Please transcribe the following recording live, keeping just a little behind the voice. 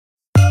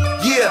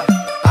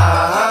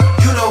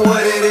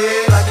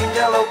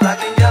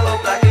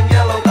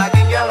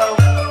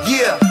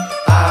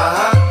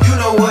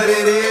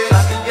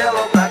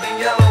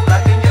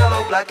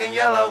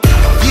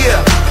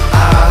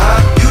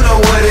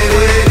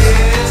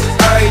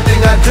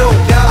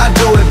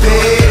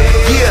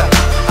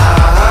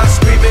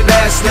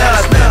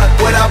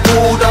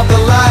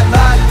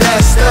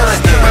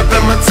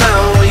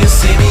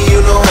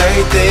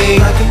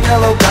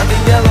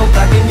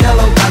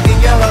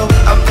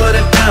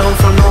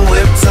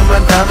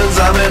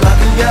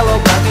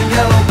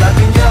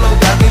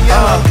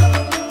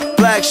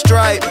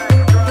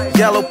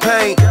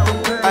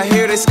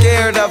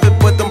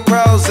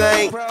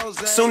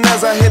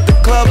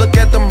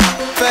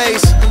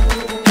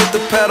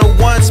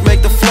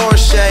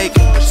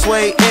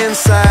sway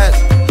inside.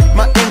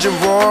 My engine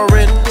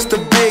roaring, it's the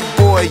big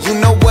boy, you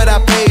know what I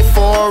paid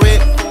for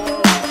it.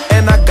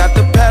 And I got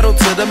the pedal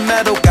to the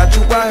metal, got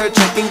you out here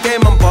checking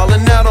game, I'm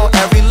balling out on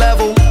every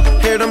level.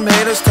 Hear them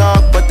haters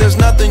talk, but there's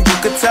nothing you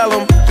could tell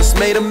them. Just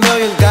made $1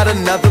 million, got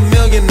another $1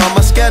 million on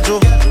my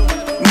schedule.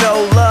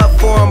 No love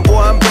for them,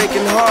 boy, I'm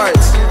breaking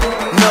hearts.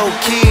 No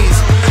keys,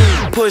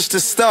 push to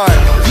start.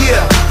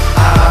 Yeah,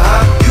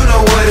 you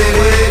know what it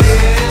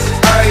is.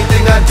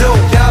 Everything I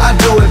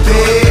do it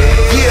big.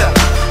 Yeah,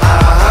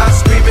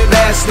 screaming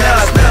that's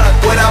not.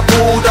 When I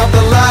pulled off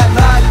the lot,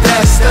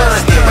 that's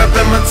done.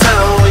 Reppin' my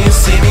town, when you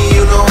see me,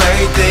 you know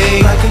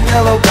everything. Black and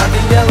yellow, black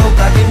and yellow,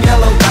 black and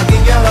yellow, black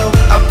and yellow.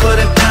 I put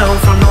it down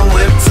from the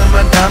whip to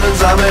my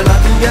diamonds. I'm in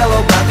black and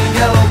yellow, black and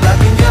yellow,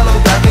 black and yellow,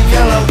 black and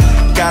yellow.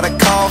 Got a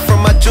call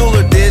from my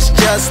jeweler, this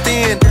just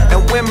in.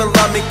 And women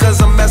love me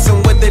cause I'm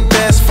messing with their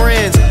best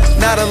friends.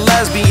 Not a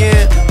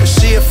lesbian, but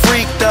she a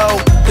freak though.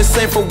 This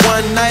ain't for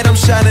one night, I'm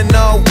shining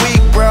all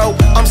week, bro.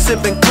 I'm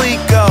sipping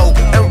Clico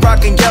and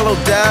rocking yellow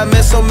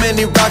diamonds. So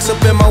many rocks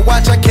up in my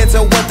watch, I can't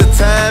tell what the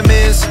time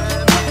is.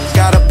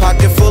 Got a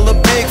pocket full of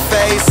big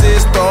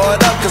faces, throw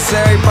it up cause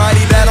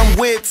everybody that I'm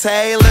with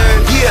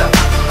tailored. Yeah,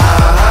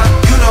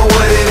 you know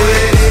what it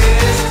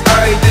is.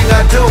 Everything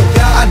I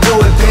do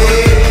it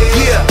big.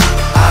 Yeah,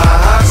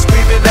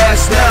 screaming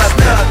that's not.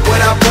 When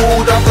I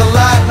pulled off the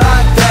lot,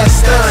 that's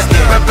done.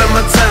 Reppin'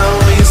 my town,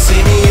 when you see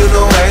me, you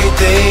know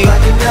everything.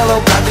 Black and yellow,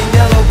 black and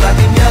yellow, black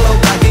and yellow,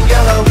 black and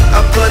yellow. I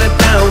put it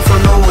down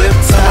from the whip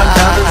to my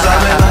diamonds.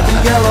 I'm in black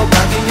and yellow,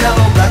 black and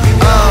yellow, black and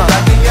yellow,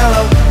 black and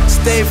yellow.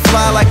 Stay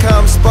fly like how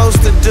I'm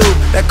supposed to do.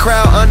 That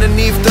crowd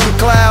underneath them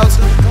clouds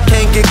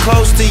can't get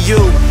close to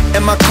you.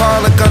 And my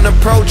car look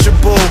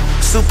unapproachable.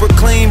 Super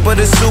clean, but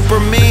it's super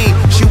mean.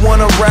 She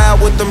wanna ride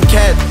with them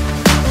cat.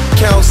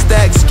 Count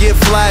stacks, get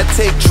fly,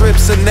 take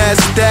trips, and that's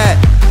that.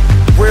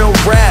 Real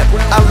rap,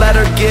 I let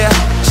her get.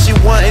 She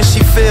want and she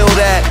feel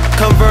that.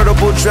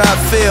 Convertible drop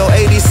feel,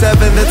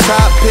 87 the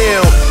top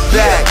pill.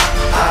 Back,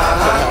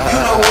 you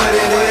know what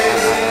it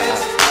is.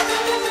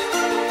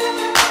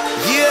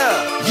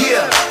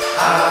 Yeah,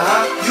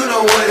 you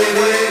know what it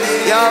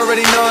is. Y'all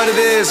already know what it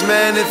is,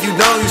 man. If you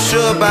don't, you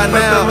should by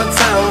now. Remember my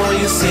town, when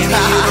you see me,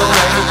 you know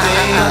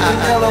everything. Black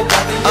and yellow,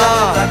 black and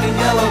yellow, black and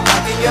yellow,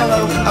 black and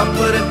yellow. I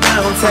put it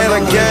down,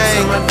 Taylor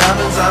gang. My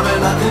diamonds, I'm in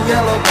black and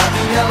yellow, black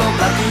and yellow,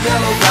 black and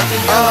yellow, black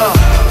and yellow.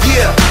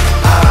 Yeah,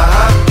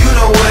 you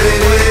know what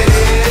it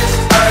is.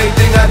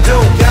 Everything I do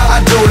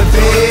it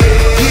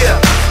big. Yeah,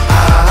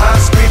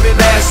 screaming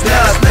that's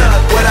not.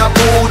 When I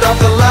pulled off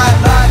the lot,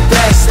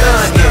 that's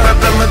done.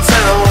 Reppin' my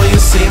town, when you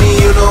see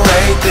me, you know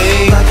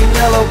everything. Black and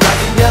yellow,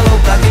 black and yellow,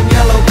 black and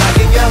yellow, black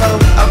and yellow.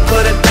 I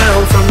put it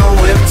down from the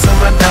whip to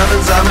my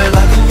diamonds. I'm in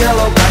black and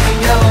yellow, black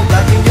and yellow,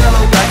 black and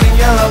yellow, black and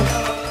yellow.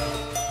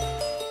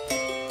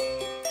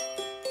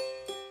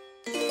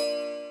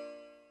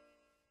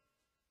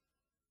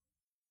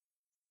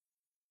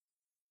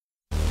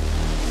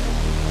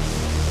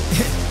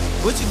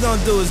 What you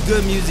gonna do is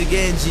good music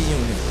and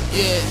G-Unit.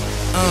 Yeah.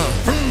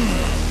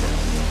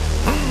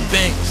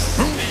 Banks.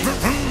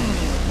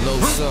 Low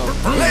sub.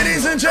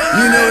 Ladies and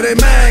gentlemen, you know they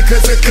mad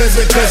cause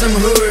I'm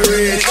hood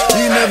rich.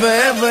 You never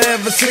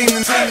ever seen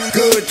a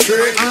good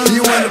trick.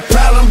 You want a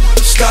problem?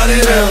 Start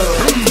it up.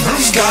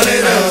 Start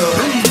it up.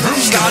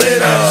 Start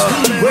it up.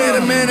 Wait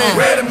a minute.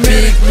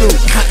 Big loop,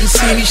 cotton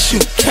candy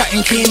shoot,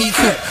 cotton candy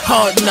coop,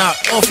 hard knock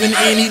off in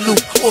any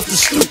loop, off the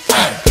stoop.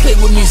 Play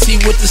with me, see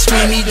what the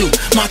screamy do.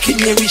 My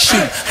canary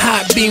shoot,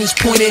 hot beams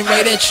pointed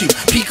right at you.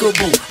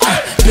 Peekaboo,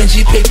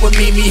 Benji paper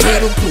made me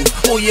hater proof.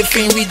 All your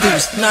fame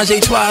reduced.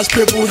 Najee twice,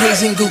 purple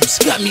haze and goose,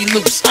 got me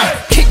loose.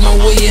 Kick my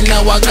way and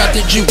now I got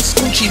the juice.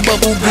 Gucci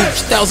bubble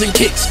groups, 1,000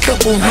 kicks,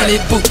 couple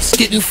hundred boots,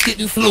 getting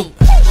flu.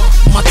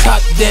 My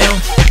top down,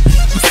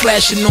 I'm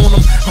flashing on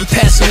them, I'm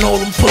passing all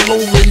them, pull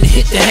over and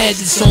hit the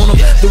hazards on them.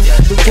 The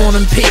on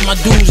them, pay my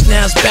dues,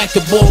 now it's back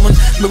to ballin'.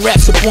 The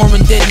raps are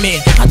boring, dead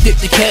man, I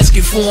dip the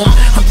casket for them.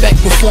 I'm back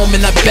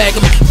performing, I bag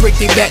them, break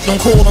their back,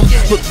 don't call them.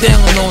 Look down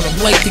on them,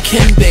 like the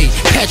Kenbay,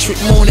 Patrick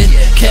Morning.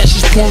 Cash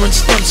is pouring,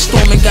 stunt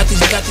storming, got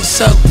this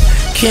sub.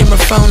 Camera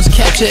phones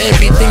capture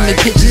everything, the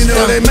pictures. You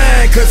know they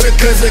mad cause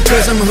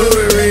I'm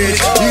hood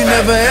rich. You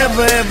never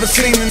ever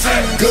seen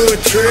a good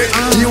trick.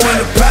 You want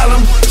a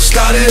problem?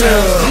 Start it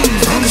up.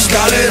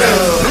 Start it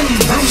up.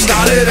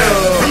 Start it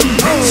up.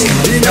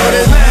 You know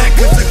they mad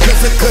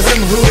cause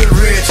I'm hood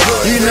rich.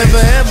 You never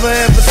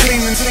ever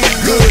seen a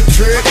good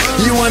trick.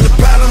 You want a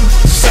problem?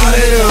 Start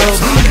it up.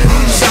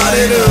 Start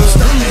it up.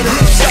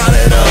 Start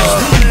it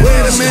up.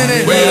 Wait a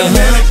minute.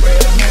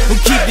 Who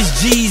keep his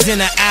G's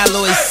in an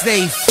alloy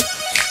safe?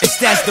 It's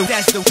that's the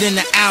in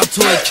the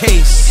Altoid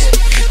case.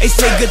 They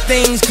say good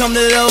things come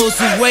to those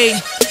who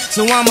wait,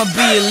 so I'ma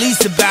be at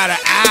least about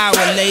an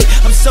hour late.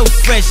 I'm so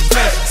fresh,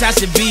 I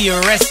should be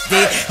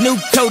arrested.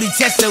 New Cody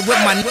Tesla with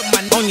my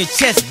on your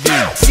chest,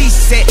 dude. She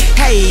said,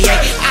 hey,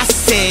 I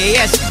said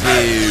yes,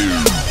 dude.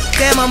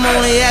 Damn, I'm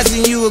only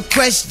asking you a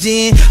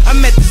question. I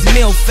met this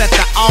MILF at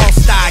the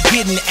All-Star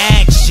getting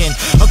action.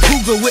 A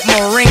cougar with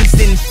more rings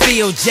than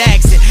Phil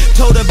Jackson.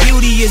 Told her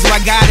beauty is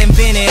why God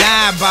invented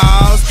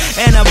eyeballs,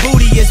 and a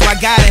booty is why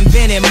God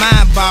invented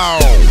my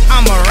ball.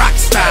 I'm a rock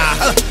star.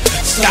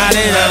 Start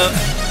it up.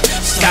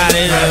 Start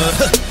it up.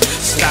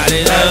 Start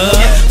it up.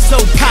 So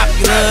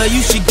popular,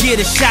 you should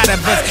get a shot of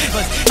us.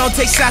 Don't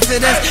take shots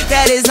at us,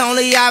 that is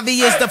only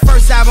obvious. The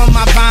first album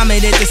I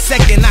vomited, the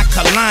second I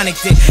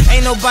colonicked it.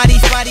 Ain't nobody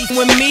fighting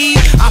with me,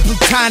 I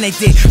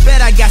plutonicked it.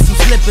 Bet I got some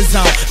slippers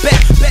on, bet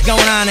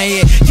gon' honor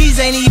it. These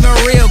ain't even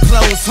real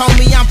clothes,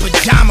 homie, I'm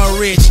pajama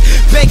rich.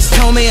 Banks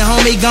told me,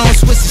 homie, gon'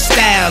 switch the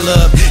style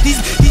up. These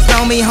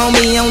homie,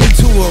 only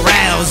to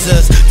arouse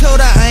us.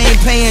 Told her I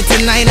ain't paying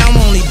tonight, I'm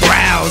only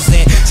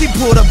browsing. She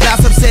pulled a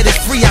blouse up, said it's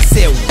free, I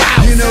said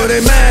wow. You know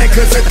they mad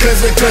cause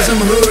I'm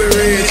hood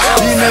rich.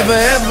 You never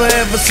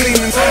ever seen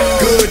a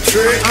good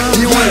trick.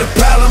 You want a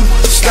problem?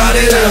 Start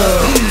it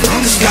up.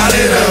 Start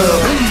it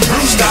up.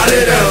 Start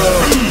it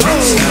up.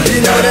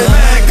 You know they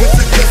mad cause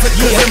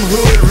I'm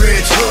hood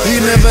rich. You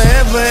never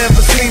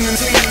ever seen a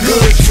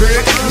good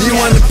trick. You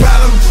want a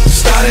problem?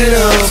 Start it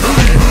up.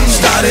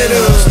 Start it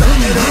up.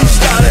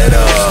 Start it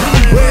up.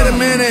 Wait a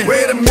minute.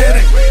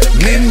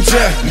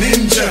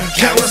 Ninja,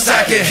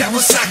 Kawasaki,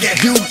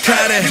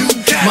 Ducati,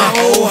 my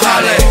old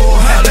Holly.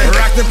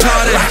 Rock the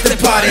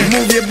party,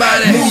 move your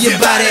body.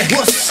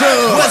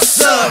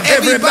 What's up,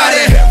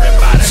 everybody?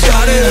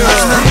 Start it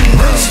up,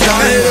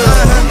 start it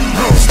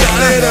up,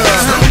 start it up,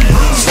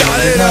 start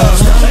it up,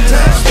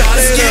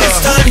 let's get it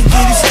started,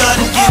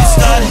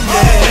 yeah.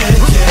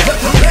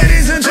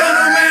 Ladies and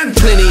gentlemen,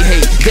 plenty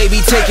hate, they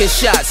be taking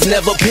shots,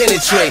 never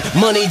penetrate.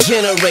 Money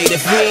generate,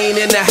 if we ain't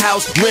in the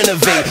house,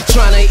 renovate.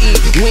 Tryna eat,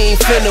 we ain't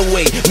finna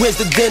wait. Where's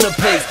the dinner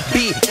place?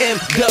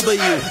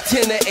 BMW,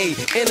 10 to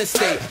 8,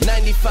 interstate,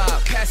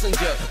 95,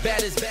 passenger,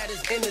 bad as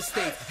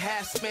interstate.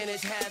 Half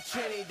Spanish, half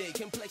Trinity,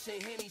 complexion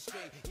Henny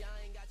straight.